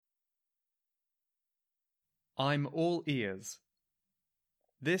I'm all ears.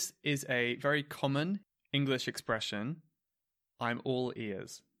 This is a very common English expression. I'm all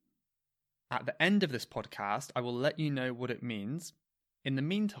ears. At the end of this podcast, I will let you know what it means. In the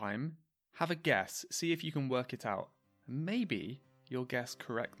meantime, have a guess. See if you can work it out. Maybe you'll guess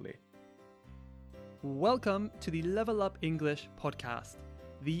correctly. Welcome to the Level Up English podcast,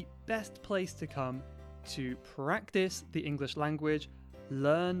 the best place to come to practice the English language,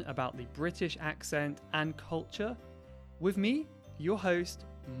 learn about the British accent and culture, with me, your host,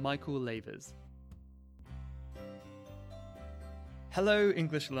 Michael Lavers. Hello,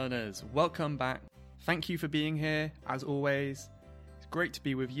 English learners. Welcome back. Thank you for being here, as always. It's great to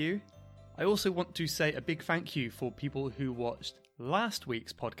be with you. I also want to say a big thank you for people who watched last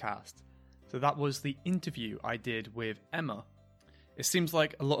week's podcast. So that was the interview I did with Emma. It seems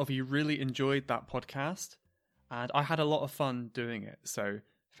like a lot of you really enjoyed that podcast, and I had a lot of fun doing it. So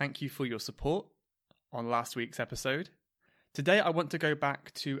thank you for your support on last week's episode. Today I want to go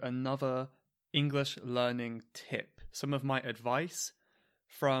back to another English learning tip, some of my advice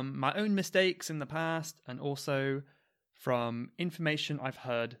from my own mistakes in the past and also from information I've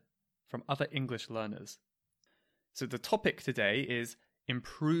heard from other English learners. So the topic today is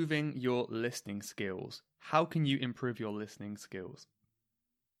improving your listening skills. How can you improve your listening skills?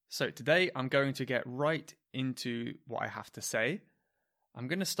 So today I'm going to get right into what I have to say. I'm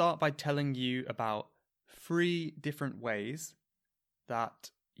going to start by telling you about 3 different ways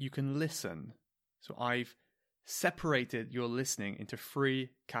that you can listen. So I've separated your listening into 3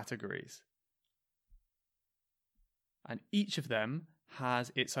 categories. And each of them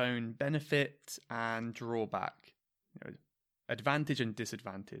has its own benefit and drawback, advantage and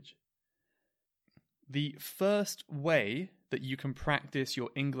disadvantage. The first way that you can practice your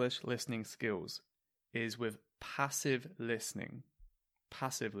English listening skills is with passive listening.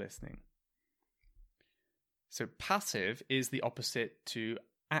 Passive listening. So passive is the opposite to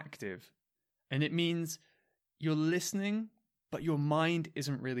active, and it means you're listening, but your mind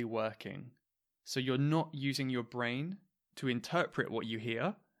isn't really working. So you're not using your brain to interpret what you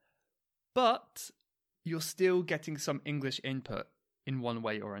hear, but you're still getting some English input in one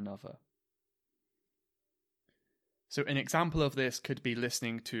way or another. So an example of this could be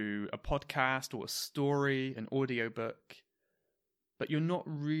listening to a podcast or a story, an audiobook, but you're not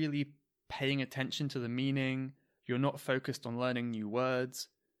really paying attention to the meaning, you're not focused on learning new words,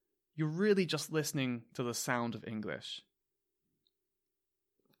 you're really just listening to the sound of English.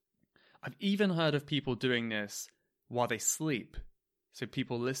 I've even heard of people doing this while they sleep. So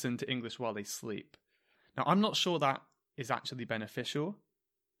people listen to English while they sleep. Now, I'm not sure that is actually beneficial,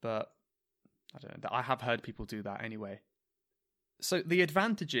 but I don't know. I have heard people do that anyway. So the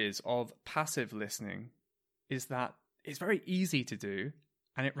advantages of passive listening is that it's very easy to do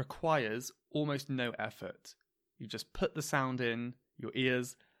and it requires almost no effort. You just put the sound in your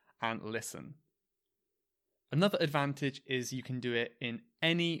ears and listen. Another advantage is you can do it in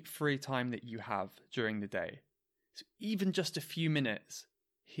any free time that you have during the day. So even just a few minutes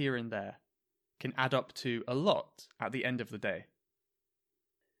here and there can add up to a lot at the end of the day.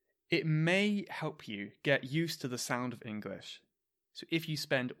 It may help you get used to the sound of English. So if you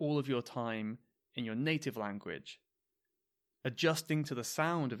spend all of your time in your native language, adjusting to the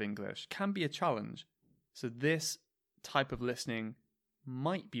sound of English can be a challenge. So this type of listening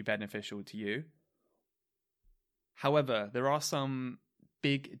might be beneficial to you. However, there are some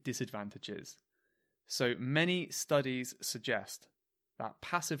big disadvantages. So many studies suggest that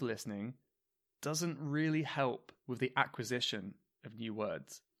passive listening doesn't really help with the acquisition of new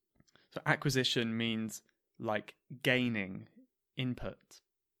words. So acquisition means like gaining input.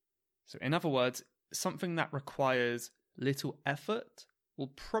 So in other words, something that requires little effort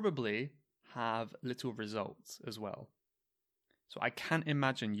will probably have little results as well. So I can't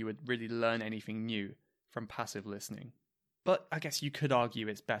imagine you would really learn anything new from passive listening. But I guess you could argue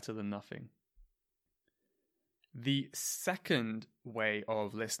it's better than nothing. The second way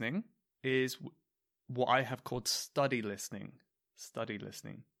of listening is what I have called study listening. Study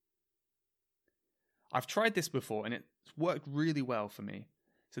listening. I've tried this before and it's worked really well for me.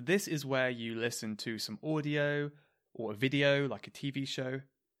 So this is where you listen to some audio or a video like a TV show,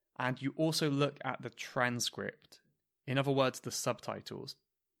 and you also look at the transcript. In other words, the subtitles.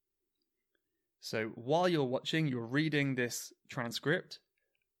 So while you're watching, you're reading this transcript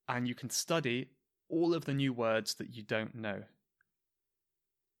and you can study all of the new words that you don't know.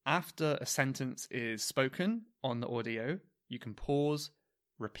 After a sentence is spoken on the audio, you can pause,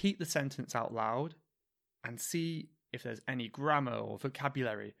 repeat the sentence out loud, and see if there's any grammar or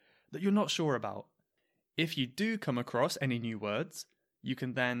vocabulary that you're not sure about. If you do come across any new words, you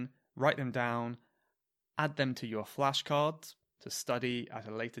can then write them down add them to your flashcards to study at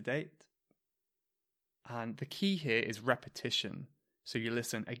a later date. And the key here is repetition. So you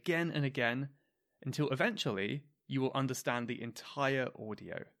listen again and again until eventually you will understand the entire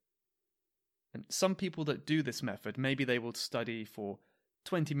audio. And some people that do this method, maybe they will study for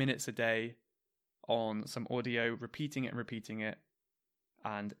 20 minutes a day on some audio, repeating it,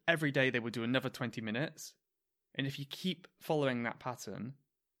 and every day they will do another 20 minutes. And if you keep following that pattern,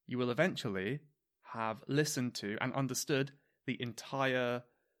 you will eventually have listened to and understood the entire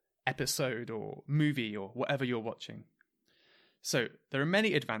episode or movie or whatever you're watching. So there are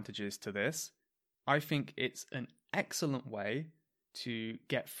many advantages to this. I think it's an excellent way to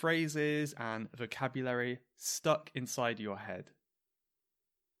get phrases and vocabulary stuck inside your head.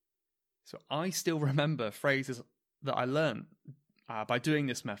 So I still remember phrases that I learned by doing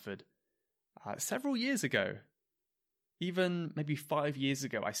this method several years ago. Even maybe 5 years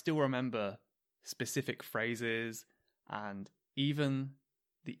ago, I still remember specific phrases and even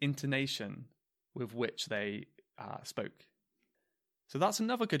the intonation with which they spoke. So that's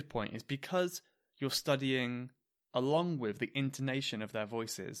another good point, is because you're studying along with the intonation of their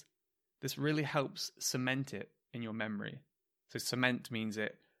voices, this really helps cement it in your memory. So cement means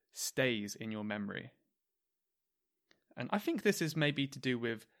it stays in your memory. And I think this is maybe to do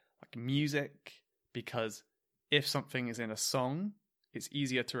with like music, because if something is in a song, it's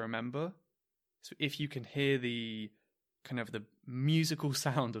easier to remember. So if you can hear the kind of the musical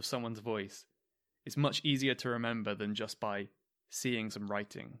sound of someone's voice, it's much easier to remember than just by seeing some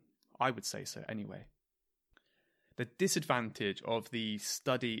writing. I would say so anyway. The disadvantage of the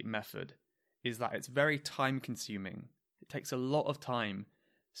study method is that it's very time consuming. It takes a lot of time.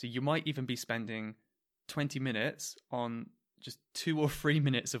 So you might even be spending 20 minutes on just 2 or 3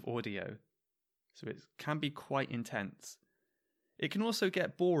 minutes of audio. So it can be quite intense. It can also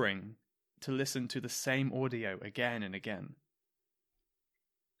get boring to listen to the same audio again and again.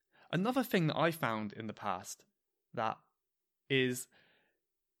 Another thing that I found in the past that is,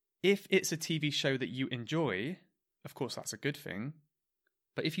 if it's a TV show that you enjoy, of course that's a good thing,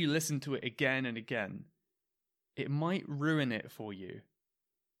 but if you listen to it again and again, it might ruin it for you,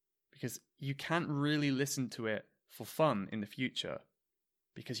 because you can't really listen to it for fun in the future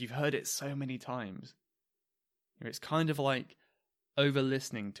because you've heard it so many times. It's kind of like over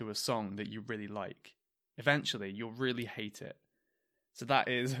listening to a song that you really like. Eventually you'll really hate it. So that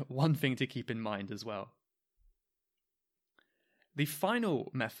is one thing to keep in mind as well. The final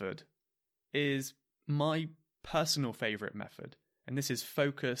method is my personal favorite method, and this is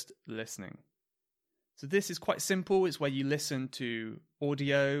focused listening. So this is quite simple. It's where you listen to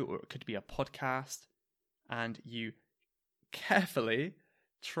audio, or it could be a podcast, and you carefully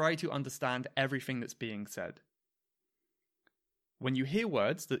try to understand everything that's being said. When you hear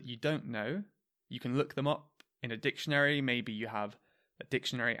words that you don't know, you can look them up in a dictionary. Maybe you have a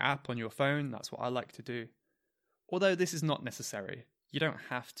dictionary app on your phone. That's what I like to do. Although this is not necessary. You don't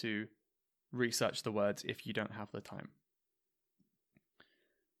have to research the words if you don't have the time.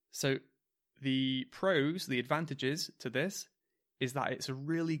 So the pros, the advantages to this, is that it's a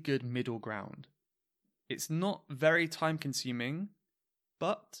really good middle ground. It's not very time consuming,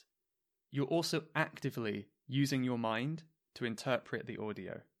 but you're also actively using your mind to interpret the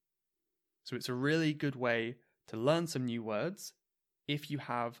audio. So it's a really good way to learn some new words if you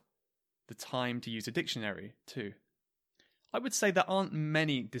have the time to use a dictionary too. I would say there aren't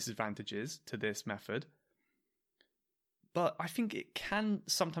many disadvantages to this method, but I think it can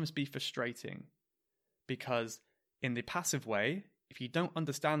sometimes be frustrating, because in the passive way, if you don't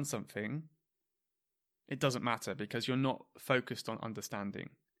understand something, it doesn't matter because you're not focused on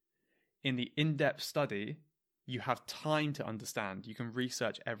understanding. In the in-depth study, you have time to understand. You can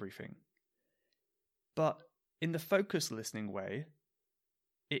research everything. But in the focused listening way,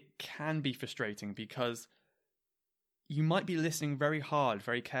 it can be frustrating because you might be listening very hard,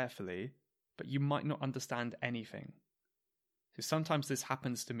 very carefully, but you might not understand anything. So sometimes this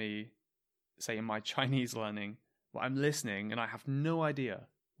happens to me, say in my Chinese learning, where I'm listening and I have no idea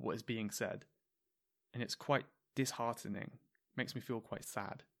what is being said. And it's quite disheartening. It makes me feel quite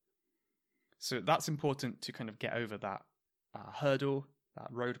sad. So that's important to kind of get over that hurdle,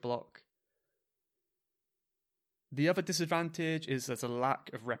 that roadblock. The other disadvantage is there's a lack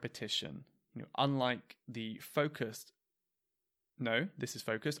of repetition. Unlike the focused,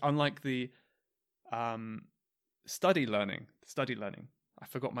 unlike the study learning, I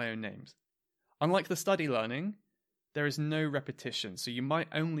forgot my own names. Unlike the study learning, there is no repetition, so you might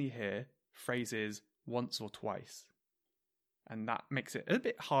only hear phrases once or twice. And that makes it a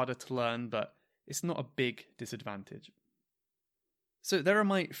bit harder to learn, but it's not a big disadvantage. So there are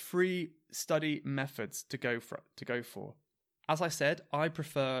my 3 study methods to go for. As I said, I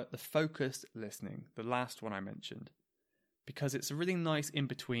prefer the focused listening, the last one I mentioned, because it's a really nice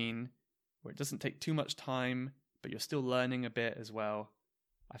in-between where it doesn't take too much time, but you're still learning a bit as well.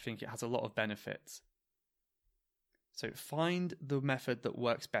 I think it has a lot of benefits. So find the method that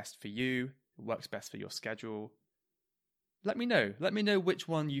works best for you, works best for your schedule. Let me know. Let me know which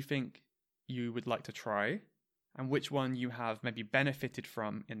one you think you would like to try and which one you have maybe benefited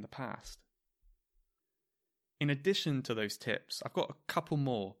from in the past. In addition to those tips, I've got a couple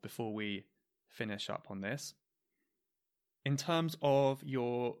more before we finish up on this. In terms of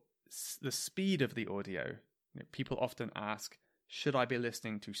the speed of the audio, people often ask, should I be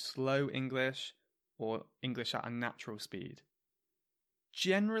listening to slow English or English at a natural speed?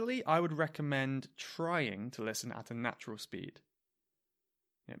 Generally, I would recommend trying to listen at a natural speed.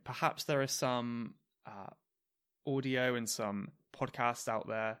 Perhaps there are some audio and some podcasts out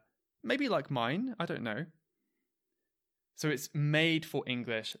there, maybe like mine, I don't know. So it's made for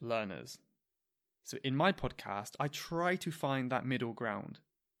English learners. So in my podcast, I try to find that middle ground.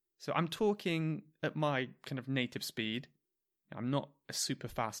 So I'm talking at my kind of native speed. I'm not a super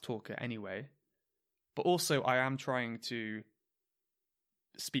fast talker anyway, but also I am trying to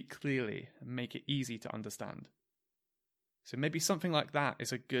speak clearly and make it easy to understand. So maybe something like that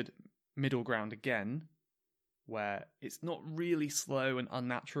is a good middle ground again, where it's not really slow and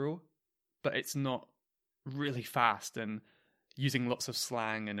unnatural, but it's not really fast and using lots of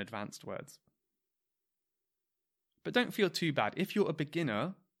slang and advanced words. But don't feel too bad. If you're a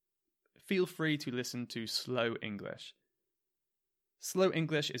beginner, feel free to listen to slow English. Slow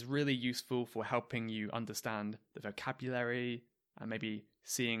English is really useful for helping you understand the vocabulary and maybe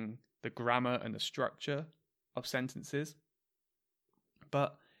seeing the grammar and the structure of sentences.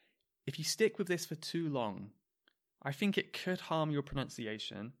 But if you stick with this for too long, I think it could harm your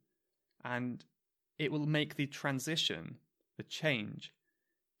pronunciation and it will make the transition, the change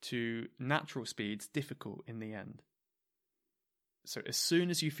to natural speeds difficult in the end. So as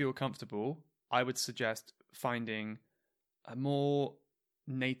soon as you feel comfortable, I would suggest finding a more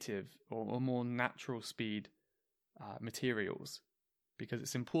native or a more natural speed materials, because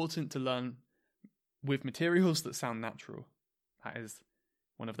it's important to learn with materials that sound natural. That is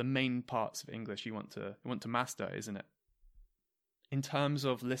one of the main parts of English you want to master, isn't it? In terms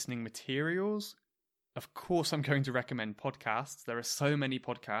of listening materials, of course I'm going to recommend podcasts. There are so many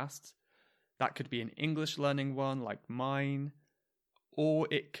podcasts. That could be an English learning one like mine, or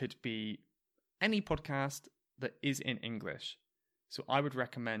it could be any podcast that is in English. So I would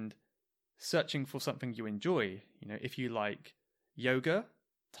recommend searching for something you enjoy. If you like yoga,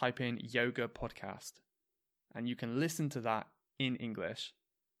 type in yoga podcast, and you can listen to that in English.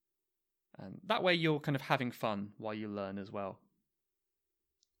 And that way you're kind of having fun while you learn as well.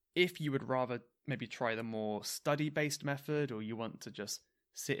 If you would rather maybe try the more study-based method, or you want to just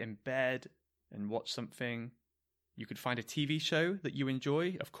sit in bed and watch something, you could find a TV show that you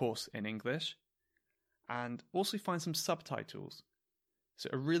enjoy, of course in English, and also find some subtitles. So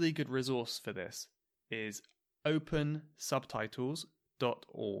a really good resource for this is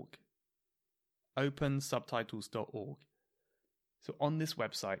opensubtitles.org. opensubtitles.org. So on this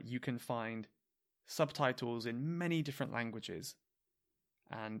website, you can find subtitles in many different languages,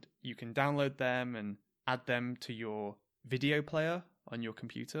 and you can download them and add them to your video player on your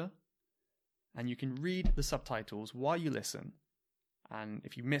computer, and you can read the subtitles while you listen. And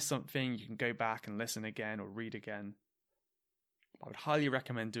if you miss something, you can go back and listen again or read again. I would highly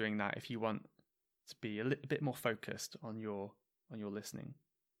recommend doing that if you want to be a little bit more focused on your listening.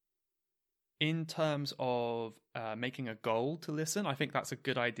 In terms of making a goal to listen, I think that's a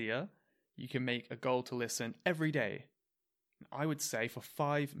good idea. You can make a goal to listen every day. I would say for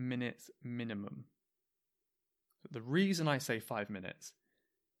 5 minutes minimum. The reason I say 5 minutes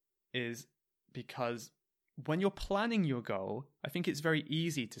is because when you're planning your goal, I think it's very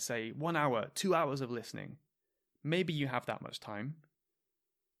easy to say 1 hour, 2 hours of listening. Maybe you have that much time,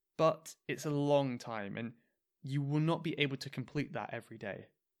 but it's a long time and you will not be able to complete that every day.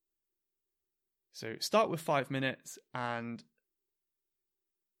 So start with 5 minutes, and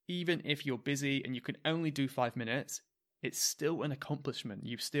even if you're busy and you can only do 5 minutes, it's still an accomplishment.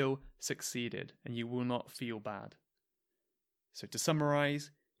 You've still succeeded and you will not feel bad. So to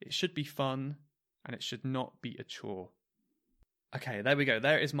summarize, it should be fun and it should not be a chore. Okay, there we go.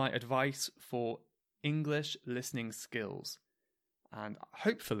 There is my advice for English listening skills. And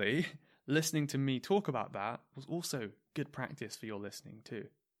hopefully, listening to me talk about that was also good practice for your listening too.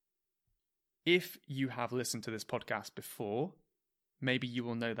 If you have listened to this podcast before, maybe you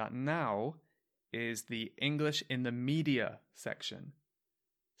will know that now is the English in the Media section.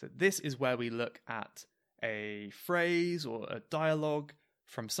 So this is where we look at a phrase or a dialogue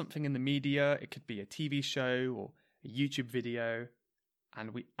from something in the media. It could be a TV show or a YouTube video,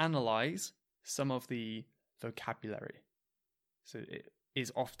 and we analyze some of the vocabulary. So it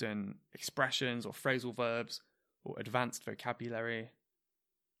is often expressions or phrasal verbs or advanced vocabulary.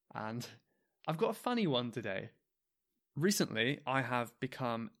 And I've got a funny one today. Recently, I have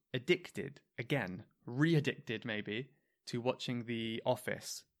become addicted, again, re-addicted maybe, to watching The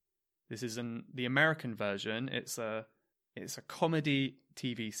Office. This is the American version. It's a comedy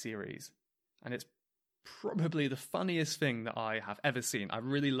TV series, and it's probably the funniest thing that I have ever seen. I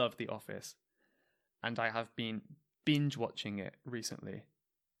really love The Office, and I have been binge watching it recently.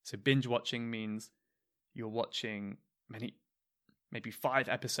 So binge watching means you're watching maybe 5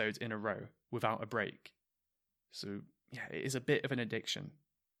 episodes in a row without a break. So yeah, it is a bit of an addiction.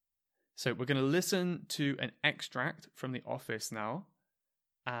 So we're going to listen to an extract from The Office now,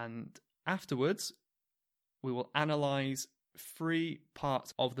 and afterwards we will analyze 3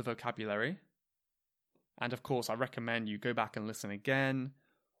 parts of the vocabulary. And of course, I recommend you go back and listen again,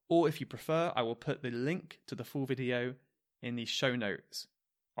 or if you prefer, I will put the link to the full video in the show notes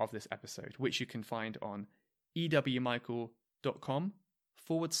of this episode, which you can find on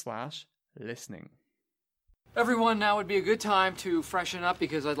ewmichael.com/listening. Everyone, now would be a good time to freshen up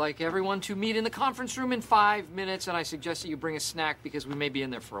because I'd like everyone to meet in the conference room in 5 minutes, and I suggest that you bring a snack because we may be in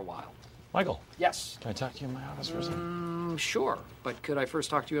there for a while. Michael. Yes? Can I talk to you in my office for a second? Sure, but could I first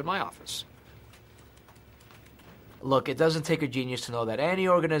talk to you in my office? Look, it doesn't take a genius to know that any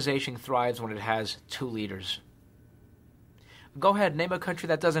organization thrives when it has 2 leaders. Go ahead, name a country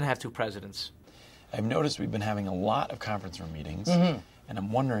that doesn't have 2 presidents. I've noticed we've been having a lot of conference room meetings, and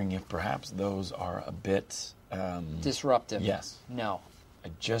I'm wondering if perhaps those are a bit... disruptive. Yes. No. I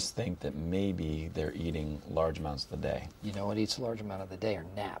just think that maybe they're eating large amounts of the day. You know what eats a large amount of the day are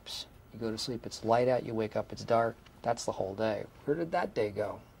naps. You go to sleep, it's light out, you wake up, it's dark. That's the whole day. Where did that day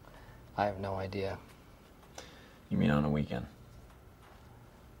go? I have no idea. You mean on a weekend?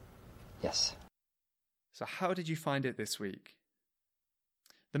 Yes. So how did you find it this week?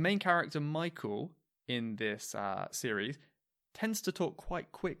 The main character, Michael, in this series, tends to talk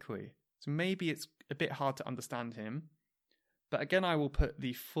quite quickly. So maybe it's a bit hard to understand him. But again, I will put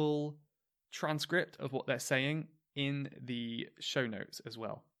the full transcript of what they're saying in the show notes as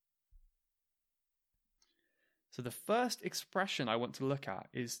well. So the first expression I want to look at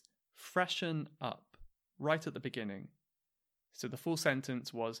is freshen up, right at the beginning. So the full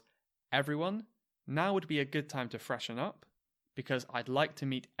sentence was, everyone, now would be a good time to freshen up because I'd like to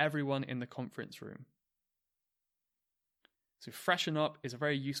meet everyone in the conference room. So freshen up is a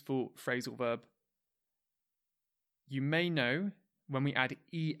very useful phrasal verb. You may know when we add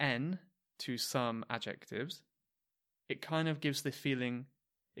en to some adjectives, it kind of gives the feeling,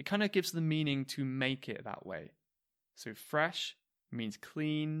 it kind of gives the meaning to make it that way. So fresh means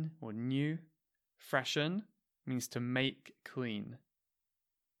clean or new. Freshen means to make clean.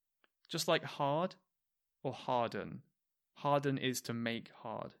 Just like hard or harden. Harden is to make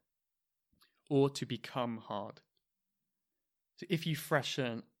hard or to become hard. So if you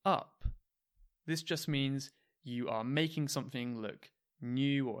freshen up, this just means you are making something look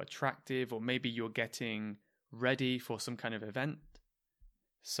new or attractive, or maybe you're getting ready for some kind of event.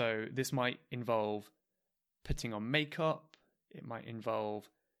 So this might involve putting on makeup. It might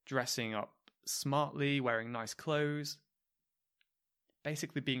involve dressing up smartly, wearing nice clothes.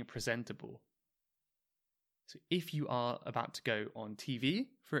 Basically being presentable. So if you are about to go on TV,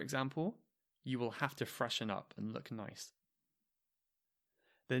 for example, you will have to freshen up and look nice.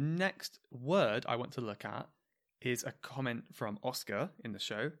 The next word I want to look at is a comment from Oscar in the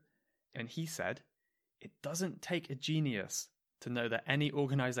show, and he said, "It doesn't take a genius to know that any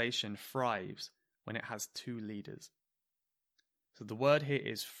organization thrives when it has 2 leaders." So the word here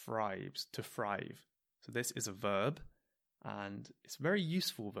is thrives, to thrive. So this is a verb, and it's a very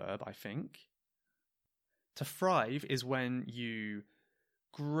useful verb, I think. To thrive is when you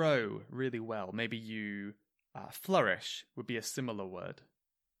grow really well. Maybe you flourish would be a similar word.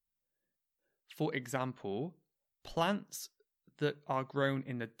 For example, plants that are grown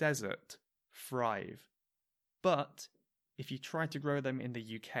in the desert thrive. But if you try to grow them in the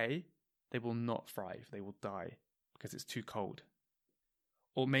UK, they will not thrive. They will die because it's too cold.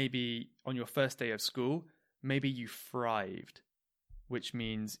 Or maybe on your first day of school, maybe you thrived, which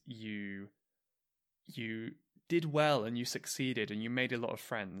means you did well and you succeeded and you made a lot of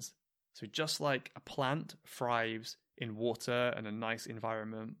friends. So just like a plant thrives in water and a nice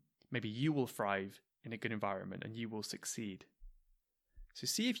environment, maybe you will thrive in a good environment and you will succeed. So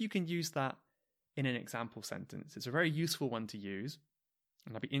see if you can use that in an example sentence. It's a very useful one to use.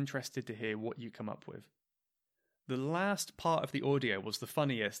 and I'd be interested to hear what you come up with. The last part of the audio was the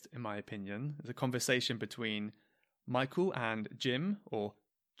funniest, in my opinion. It's a conversation between Michael and Jim, or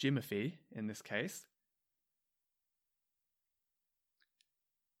Jimothy in this case.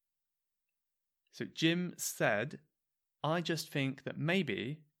 So Jim said, I just think that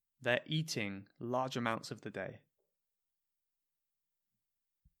maybe they're eating large amounts of the day.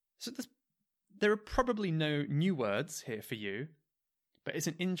 So there are probably no new words here for you, but it's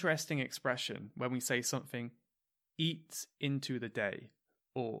an interesting expression when we say something eats into the day,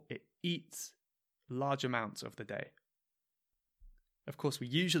 or it eats large amounts of the day. Of course, we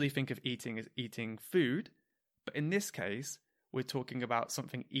usually think of eating as eating food, but in this case, we're talking about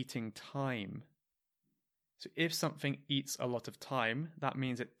something eating time. So if something eats a lot of time, that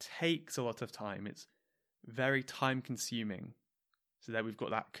means it takes a lot of time. It's very time consuming. So there we've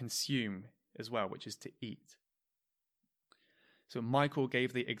got that consume as well, which is to eat. So Michael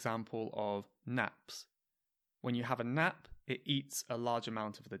gave the example of naps. When you have a nap, it eats a large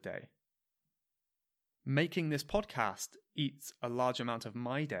amount of the day. Making this podcast eats a large amount of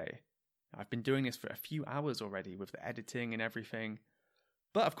my day. I've been doing this for a few hours already with the editing and everything.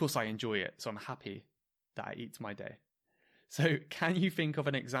 But of course I enjoy it, so I'm happy that it eats my day. So can you think of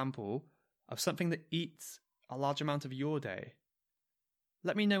an example of something that eats a large amount of your day?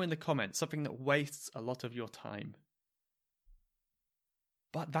 Let me know in the comments, something that wastes a lot of your time.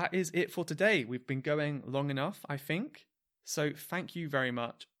 But that is it for today. We've been going long enough, I think. So thank you very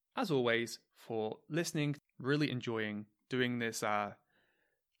much, as always, for listening. Really enjoying doing this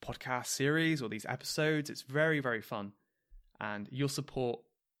podcast series or these episodes. It's very, very fun. And your support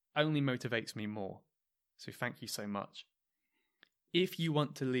only motivates me more. So thank you so much. If you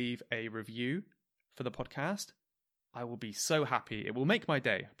want to leave a review for the podcast, I will be so happy. It will make my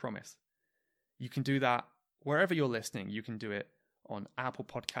day, I promise. You can do that wherever you're listening. You can do it on Apple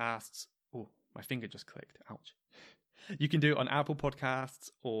Podcasts. Oh, my finger just clicked. Ouch. You can do it on Apple Podcasts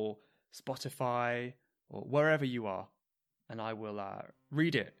or Spotify or wherever you are. And I will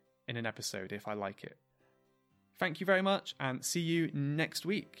read it in an episode if I like it. Thank you very much and see you next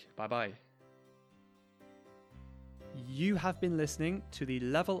week. Bye-bye. You have been listening to the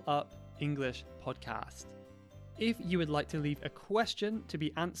Level Up English podcast. If you would like to leave a question to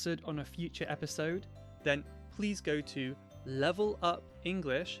be answered on a future episode, then please go to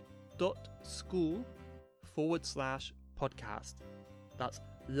levelupenglish.school/podcast. That's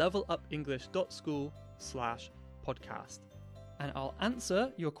levelupenglish.school/podcast. And I'll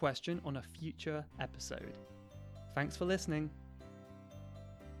answer your question on a future episode. Thanks for listening.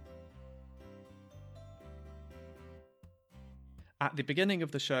 At the beginning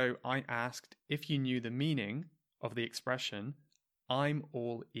of the show, I asked if you knew the meaning of the expression, I'm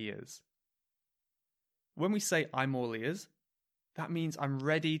all ears. When we say I'm all ears, that means I'm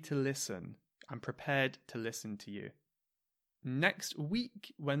ready to listen. I'm prepared to listen to you. Next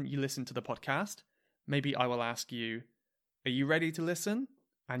week, when you listen to the podcast, maybe I will ask you, are you ready to listen?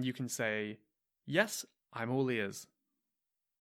 And you can say, yes, I'm all ears.